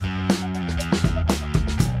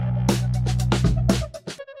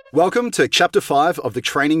Welcome to Chapter 5 of the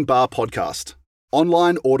Training Bar Podcast,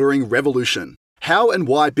 Online Ordering Revolution, how and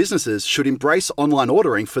why businesses should embrace online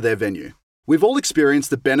ordering for their venue. We've all experienced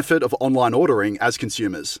the benefit of online ordering as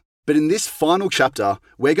consumers, but in this final chapter,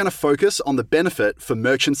 we're going to focus on the benefit for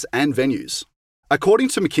merchants and venues. According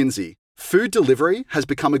to McKinsey, food delivery has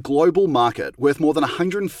become a global market worth more than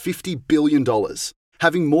 $150 billion,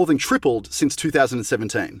 having more than tripled since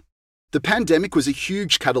 2017. The pandemic was a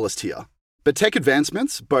huge catalyst here, but tech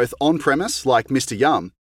advancements, both on-premise like Mr.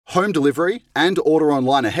 Yum, home delivery, and order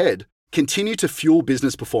online ahead, continue to fuel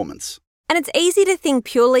business performance. And it's easy to think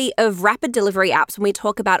purely of rapid delivery apps when we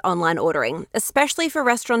talk about online ordering, especially for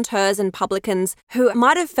restaurateurs and publicans who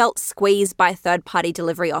might have felt squeezed by third-party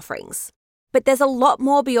delivery offerings. But there's a lot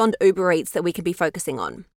more beyond Uber Eats that we could be focusing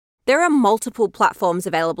on. There are multiple platforms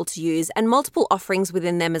available to use and multiple offerings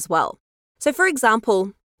within them as well. So for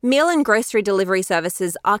example, meal and grocery delivery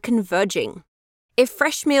services are converging. If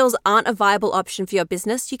fresh meals aren't a viable option for your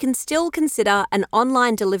business, you can still consider an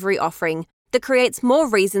online delivery offering that creates more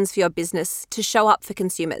reasons for your business to show up for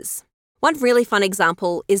consumers. One really fun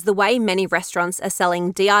example is the way many restaurants are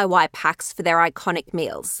selling DIY packs for their iconic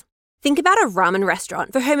meals. Think about a ramen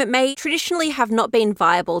restaurant for whom it may traditionally have not been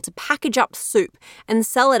viable to package up soup and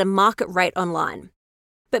sell at a market rate online.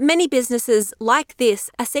 But many businesses like this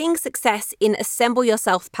are seeing success in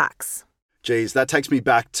assemble-yourself packs. Geez, that takes me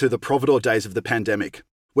back to the Providore days of the pandemic.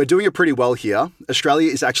 We're doing it pretty well here. Australia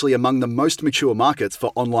is actually among the most mature markets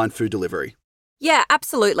for online food delivery. Yeah,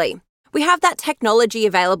 absolutely. We have that technology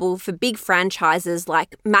available for big franchises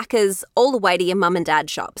like Macca's all the way to your mum and dad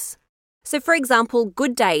shops. So for example,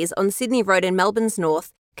 Good Days on Sydney Road in Melbourne's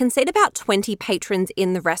north can seat about 20 patrons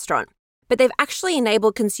in the restaurant, but they've actually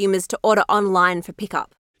enabled consumers to order online for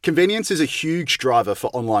pickup. Convenience is a huge driver for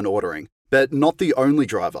online ordering, but not the only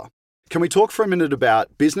driver. Can we talk for a minute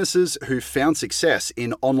about businesses who found success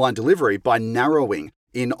in online delivery by narrowing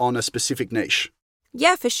in on a specific niche?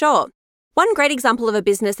 Yeah, for sure. One great example of a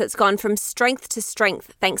business that's gone from strength to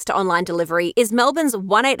strength thanks to online delivery is Melbourne's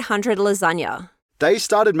 1-800 Lasagna. They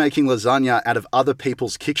started making lasagna out of other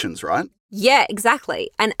people's kitchens, right? Yeah, exactly.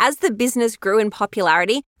 And as the business grew in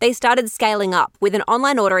popularity, they started scaling up with an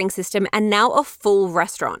online ordering system and now a full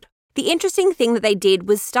restaurant. The interesting thing that they did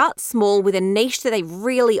was start small with a niche that they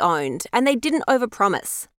really owned, and they didn't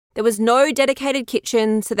overpromise. There was no dedicated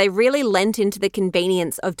kitchen, so they really lent into the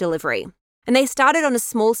convenience of delivery. And they started on a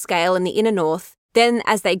small scale in the inner north, then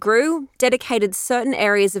as they grew, dedicated certain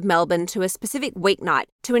areas of Melbourne to a specific weeknight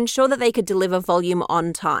to ensure that they could deliver volume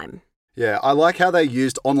on time. Yeah, I like how they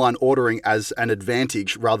used online ordering as an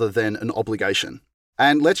advantage rather than an obligation.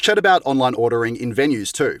 And let's chat about online ordering in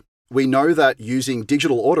venues too. We know that using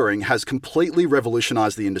digital ordering has completely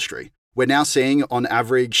revolutionized the industry. We're now seeing on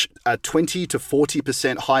average a 20 to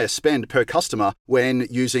 40% higher spend per customer when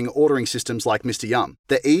using ordering systems like Mr. Yum.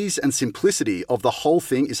 The ease and simplicity of the whole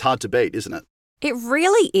thing is hard to beat, isn't it? It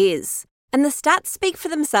really is. And the stats speak for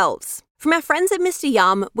themselves. From our friends at Mr.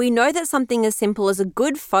 Yum, we know that something as simple as a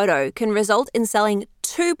good photo can result in selling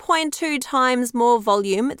 2.2 times more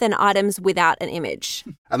volume than items without an image.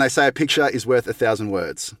 And they say a picture is worth 1,000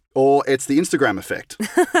 words. Or it's the Instagram effect.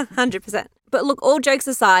 100%. But look, all jokes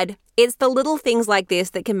aside, it's the little things like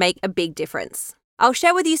this that can make a big difference. I'll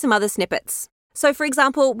share with you some other snippets. So for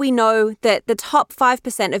example, we know that the top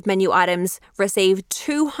 5% of menu items receive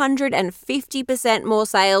 250% more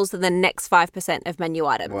sales than the next 5% of menu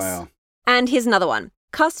items. Wow. And here's another one.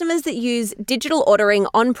 Customers that use digital ordering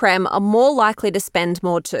on-prem are more likely to spend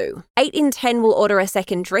more too. 8 in 10 will order a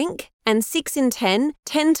second drink, and 6 in 10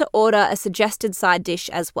 tend to order a suggested side dish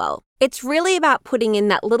as well. It's really about putting in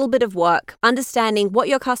that little bit of work, understanding what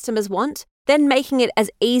your customers want, then making it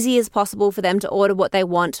as easy as possible for them to order what they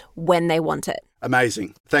want when they want it.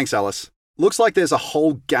 Amazing. Thanks, Alice. Looks like there's a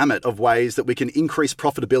whole gamut of ways that we can increase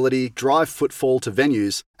profitability, drive footfall to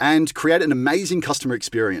venues, and create an amazing customer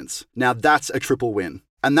experience. Now that's a triple win.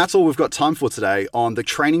 And that's all we've got time for today on the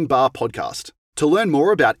Training Bar Podcast. To learn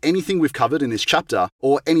more about anything we've covered in this chapter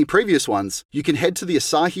or any previous ones, you can head to the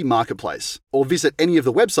Asahi Marketplace or visit any of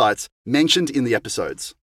the websites mentioned in the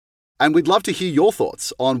episodes. And we'd love to hear your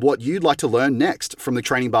thoughts on what you'd like to learn next from the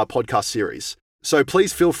Training Bar Podcast series. So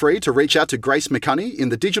please feel free to reach out to Grace McConey in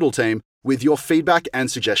the digital team with your feedback and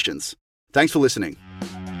suggestions. Thanks for listening.